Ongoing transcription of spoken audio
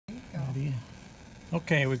Ready?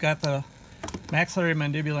 Okay, we've got the maxillary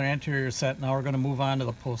mandibular anterior set. Now we're going to move on to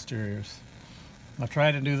the posteriors. I'll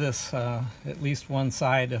try to do this at least one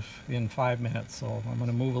side in 5 minutes, so I'm going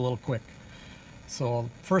to move a little quick. So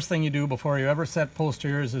first thing you do before you ever set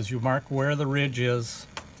posteriors is you mark where the ridge is,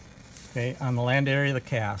 okay, on the land area of the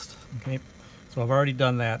cast. Okay, so I've already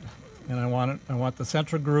done that, and I want the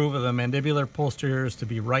central groove of the mandibular posteriors to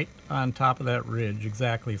be right on top of that ridge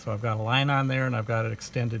exactly. So I've got a line on there and I've got it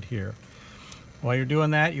extended here. While you're doing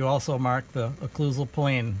that, you also mark the occlusal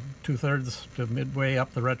plane 2/3 to midway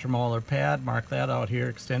up the retromolar pad. Mark that out here,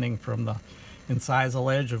 extending from the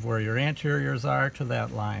incisal edge of where your anteriors are to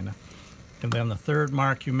that line. And then the third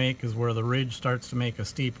mark you make is where the ridge starts to make a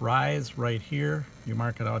steep rise right here. You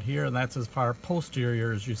mark it out here, and that's as far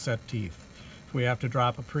posterior as you set teeth. If we have to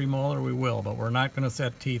drop a premolar, we will, but we're not going to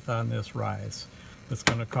set teeth on this rise. That's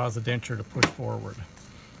going to cause the denture to push forward.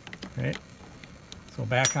 Okay. So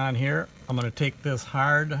back on here, I'm going to take this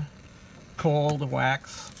hard, cold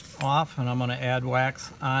wax off, and I'm going to add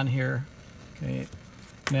wax on here. Okay.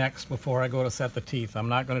 Next, before I go to set the teeth, I'm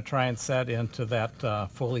not going to try and set into that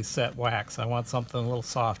fully set wax. I want something a little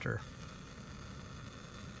softer.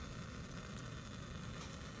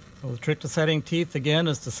 So the trick to setting teeth, again,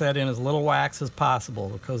 is to set in as little wax as possible,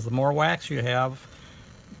 because the more wax you have,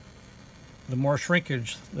 the more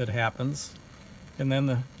shrinkage that happens, and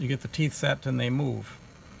then you get the teeth set and they move.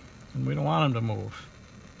 And we don't want them to move.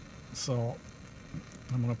 So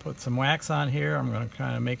I'm going to put some wax on here. I'm going to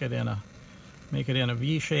kind of make it in a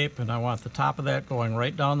V shape, and I want the top of that going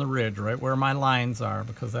right down the ridge, right where my lines are,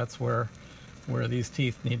 because that's where these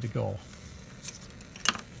teeth need to go.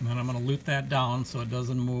 And then I'm going to loop that down so it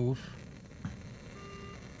doesn't move.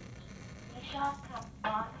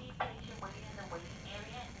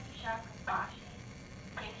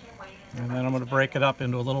 And then I'm going to break it up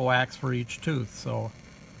into a little wax for each tooth. So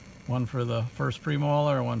one for the first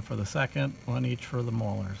premolar, one for the second, one each for the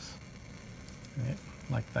molars. Okay,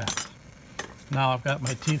 like that. Now I've got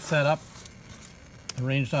my teeth set up,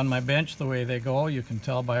 arranged on my bench the way they go. You can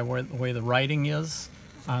tell by the way the writing is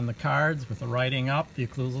on the cards. With the writing up, the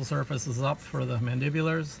occlusal surface is up for the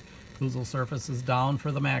mandibulars, occlusal surface is down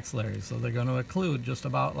for the maxillary. So they're going to occlude just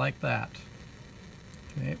about like that.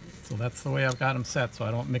 Okay, so that's the way I've got them set, so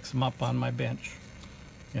I don't mix them up on my bench.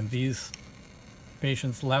 And these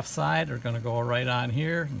patients' left side are going to go right on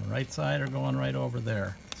here, and the right side are going right over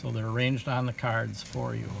there. So they're arranged on the cards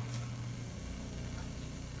for you.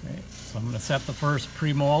 Okay, so I'm going to set the first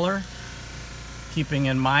premolar, keeping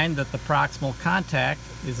in mind that the proximal contact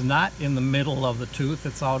is not in the middle of the tooth,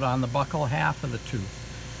 it's out on the buccal half of the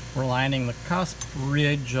tooth. We're lining the cusp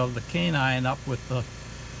ridge of the canine up with the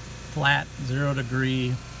flat 0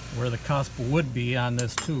 degree where the cusp would be on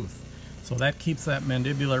this tooth. So that keeps that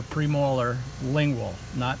mandibular premolar lingual,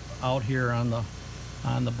 not out here on the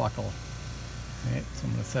buccal. Okay, so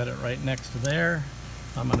I'm going to set it right next to there.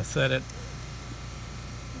 I'm going to set it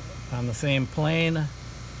on the same plane,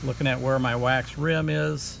 looking at where my wax rim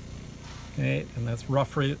is. Okay, and that's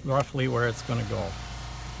roughly where it's going to go.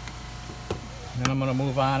 Then I'm going to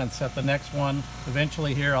move on and set the next one.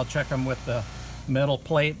 Eventually here I'll check them with the metal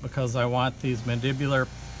plate, because I want these mandibular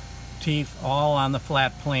teeth all on the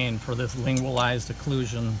flat plane for this lingualized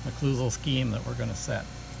occlusion, occlusal scheme that we're going to set.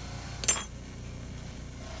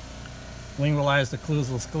 Lingualized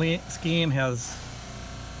occlusal scheme has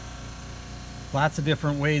lots of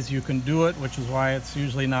different ways you can do it, which is why it's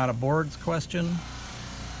usually not a boards question,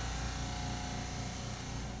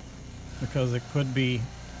 because it could be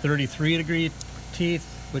 33-degree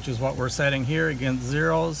teeth, which is what we're setting here, against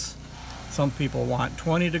zeros. Some people want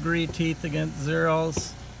 20-degree teeth against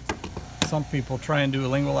zeros. Some people try and do a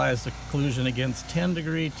lingualized occlusion against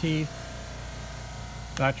 10-degree teeth.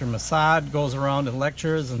 Dr. Masad goes around and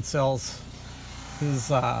lectures and sells his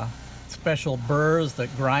special burrs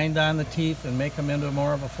that grind on the teeth and make them into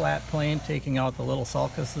more of a flat plane, taking out the little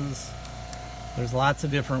sulcuses. There's lots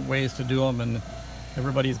of different ways to do them, and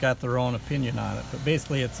everybody's got their own opinion on it. But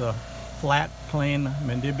basically it's a flat plane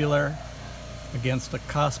mandibular against a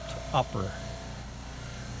cusped upper.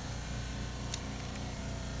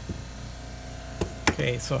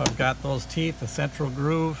 Okay, so I've got those teeth, the central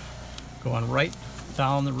groove, going right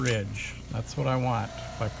down the ridge. That's what I want.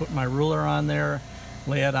 If I put my ruler on there,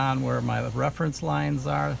 lay it on where my reference lines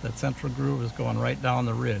are, that central groove is going right down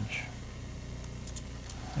the ridge.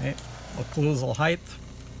 Okay, occlusal height,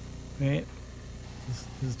 okay,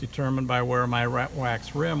 is determined by where my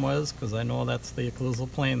wax rim was, because I know that's the occlusal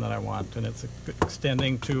plane that I want, and it's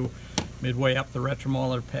extending to midway up the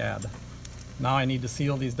retromolar pad. Now I need to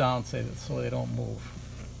seal these down so they don't move.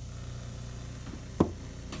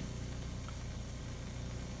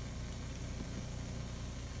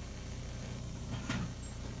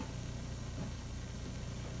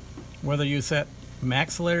 Whether you set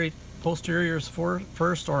maxillary posteriors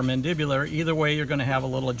first or mandibular, either way you're going to have a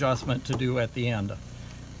little adjustment to do at the end.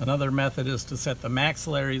 Another method is to set the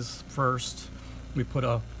maxillaries first. We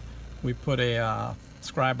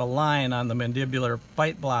scribe a line on the mandibular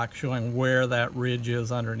bite block showing where that ridge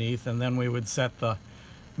is underneath, and then we would set the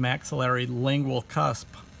maxillary lingual cusp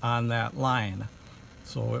on that line.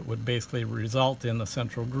 So it would basically result in the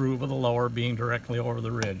central groove of the lower being directly over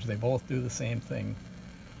the ridge. They both do the same thing.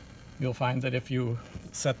 You'll find that if you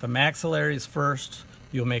set the maxillaries first,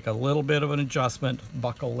 you'll make a little bit of an adjustment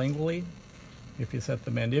buccal lingually. If you set the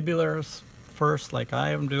mandibulars first, like I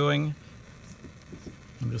am doing,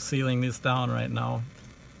 I'm just sealing this down right now,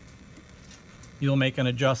 you'll make an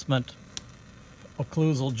adjustment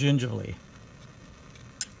occlusal gingivally.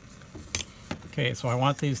 Okay, so I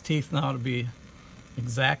want these teeth now to be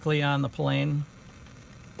exactly on the plane.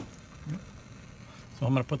 So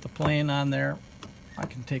I'm going to put the plane on there. I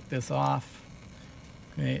can take this off.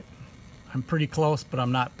 Okay, I'm pretty close, but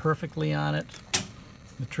I'm not perfectly on it.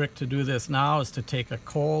 The trick to do this now is to take a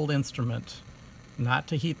cold instrument, not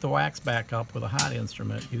to heat the wax back up with a hot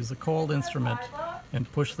instrument. Use a cold instrument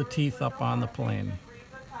and push the teeth up on the plane,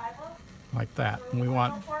 like that. And we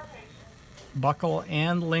want buccal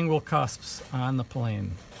and lingual cusps on the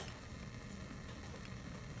plane.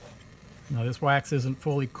 Now this wax isn't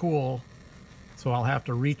fully cool, so I'll have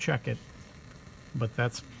to recheck it, but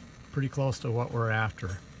that's pretty close to what we're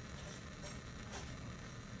after.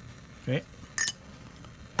 Okay,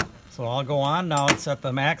 so I'll go on now and set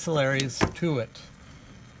the maxillaries to it.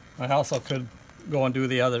 I also could go and do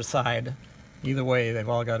the other side. Either way, they've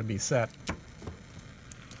all got to be set.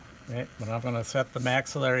 Okay, but I'm going to set the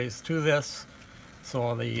maxillaries to this.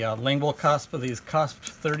 So the lingual cusp of these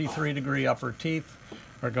cusped 33-degree upper teeth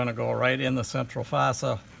are going to go right in the central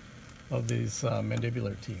fossa of these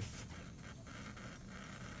mandibular teeth.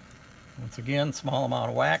 Once again, small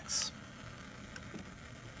amount of wax.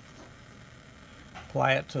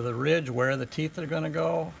 Apply it to the ridge where the teeth are going to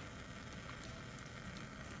go.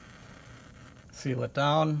 Seal it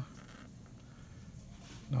down.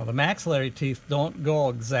 Now the maxillary teeth don't go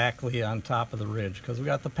exactly on top of the ridge because we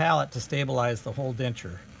got the palate to stabilize the whole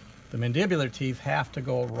denture. The mandibular teeth have to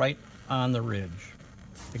go right on the ridge.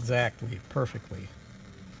 Exactly, perfectly.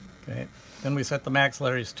 Okay, then we set the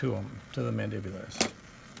maxillaries to them, to the mandibulars.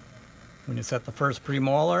 When you set the first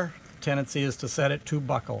premolar, the tendency is to set it to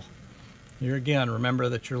buccal. Here again, remember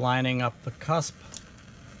that you're lining up the cusp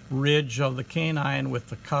ridge of the canine with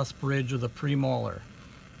the cusp ridge of the premolar.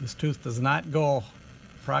 This tooth does not go,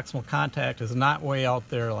 proximal contact is not way out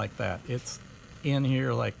there like that. It's in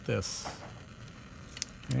here like this.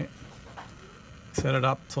 Okay. Set it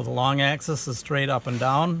up so the long axis is straight up and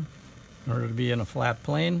down in order to be in a flat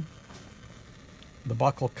plane. The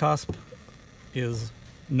buccal cusp is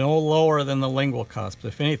no lower than the lingual cusp.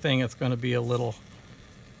 If anything, it's going to be a little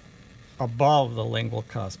above the lingual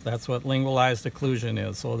cusp. That's what lingualized occlusion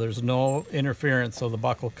is. So there's no interference of the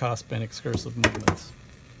buccal cusp in excursive movements.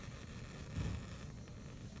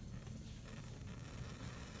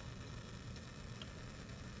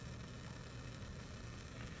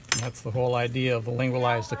 That's the whole idea of the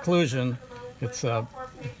lingualized occlusion. It's a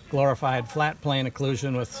glorified flat plane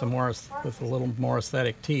occlusion with a little more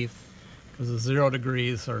aesthetic teeth, because the 0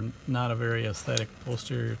 degrees are not a very aesthetic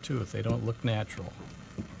posterior tooth. They don't look natural.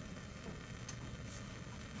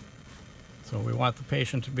 So we want the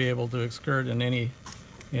patient to be able to excurd in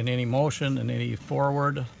any motion, in any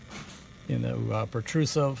forward, in the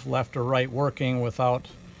protrusive, left or right working without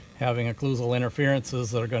having occlusal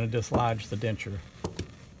interferences that are going to dislodge the denture.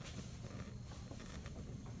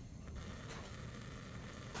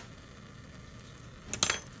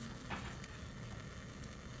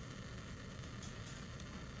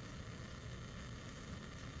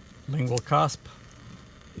 Lingual cusp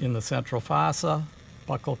in the central fossa,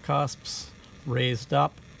 buccal cusps raised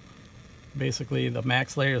up. Basically, the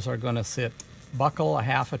maxillaries are going to sit buccal, a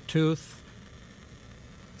half a tooth,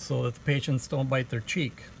 so that the patients don't bite their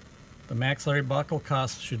cheek. The maxillary buccal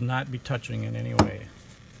cusp should not be touching in any way.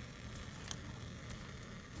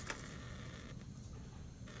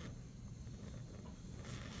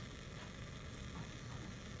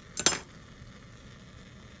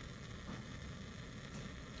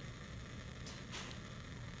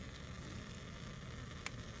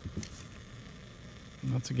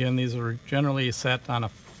 Once again, these are generally set on a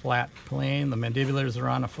flat plane. The mandibulars are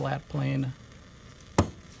on a flat plane.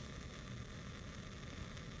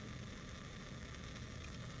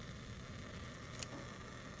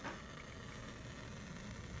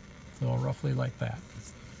 So roughly like that.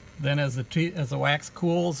 Then as the wax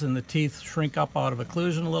cools and the teeth shrink up out of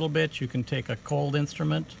occlusion a little bit, you can take a cold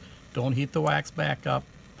instrument Don't heat the wax back up.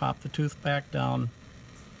 Pop the tooth back down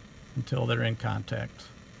until they're in contact.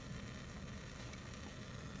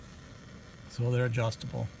 So they're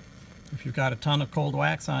adjustable. If you've got a ton of cold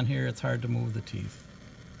wax on here, it's hard to move the teeth.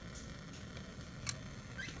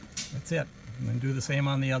 That's it. And then do the same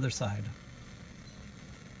on the other side.